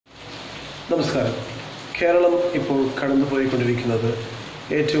നമസ്കാരം. കേരളം ഇപ്പോൾ കടന്നുപോയിക്കൊണ്ടിരിക്കുന്നത്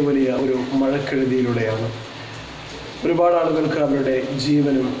ഏറ്റവും വലിയ ഒരു മഴക്കെടുതിയിലൂടെയാണ്. ഒരുപാട് ആളുകൾക്ക് അവരുടെ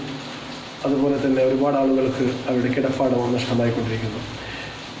ജീവനും അതുപോലെ തന്നെ ഒരുപാട് ആളുകൾക്ക് അവരുടെ കിടപ്പാടവും നഷ്ടമായിക്കൊണ്ടിരിക്കുന്നു.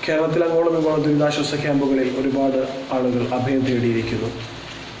 കേരളത്തിൽ അങ്ങോളം ഇങ്ങോളം ദുരിതാശ്വാസ ക്യാമ്പുകളിൽ ഒരുപാട് ആളുകൾ അഭയം തേടിയിരിക്കുന്നു.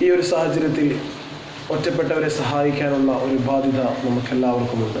 ഈ ഒരു സാഹചര്യത്തിൽ ഒറ്റപ്പെട്ടവരെ സഹായിക്കാനുള്ള ഒരു ബാധ്യത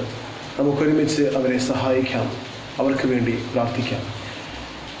നമുക്കെല്ലാവർക്കുമുണ്ട്. നമുക്കൊരുമിച്ച് അവരെ സഹായിക്കാം, അവർക്ക് വേണ്ടി പ്രാർത്ഥിക്കാം.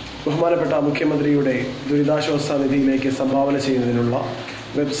 ബഹുമാനപ്പെട്ട മുഖ്യമന്ത്രിയുടെ ദുരിതാശ്വാസ നിധിയിലേക്ക് സംഭാവന ചെയ്യുന്നതിനുള്ള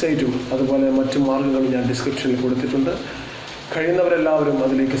വെബ്സൈറ്റും അതുപോലെ മറ്റു മാർഗങ്ങളും ഞാൻ ഡിസ്ക്രിപ്ഷനിൽ കൊടുത്തിട്ടുണ്ട്. കഴിയുന്നവരെല്ലാവരും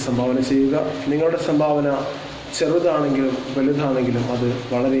അതിലേക്ക് സംഭാവന ചെയ്യുക. നിങ്ങളുടെ സംഭാവന ചെറുതാണെങ്കിലും വലുതാണെങ്കിലും അത്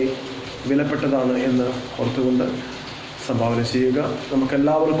വളരെ വിലപ്പെട്ടതാണ് എന്ന് ഓർത്തുകൊണ്ട് സംഭാവന ചെയ്യുക.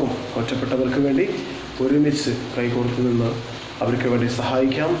 നമുക്കെല്ലാവർക്കും ഒറ്റപ്പെട്ടവർക്ക് വേണ്ടി ഒരുമിച്ച് കൈകോർത്ത് നിന്ന് അവർക്ക് വേണ്ടി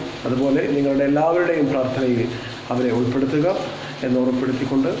സഹായിക്കാം. അതുപോലെ നിങ്ങളുടെ എല്ലാവരുടെയും പ്രാർത്ഥനയിൽ അവരെ ഉൾപ്പെടുത്തുക എന്ന്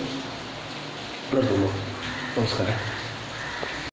ഉറപ്പെടുത്തിക്കൊണ്ട് നിർത്തുന്നു. നമസ്കാരം.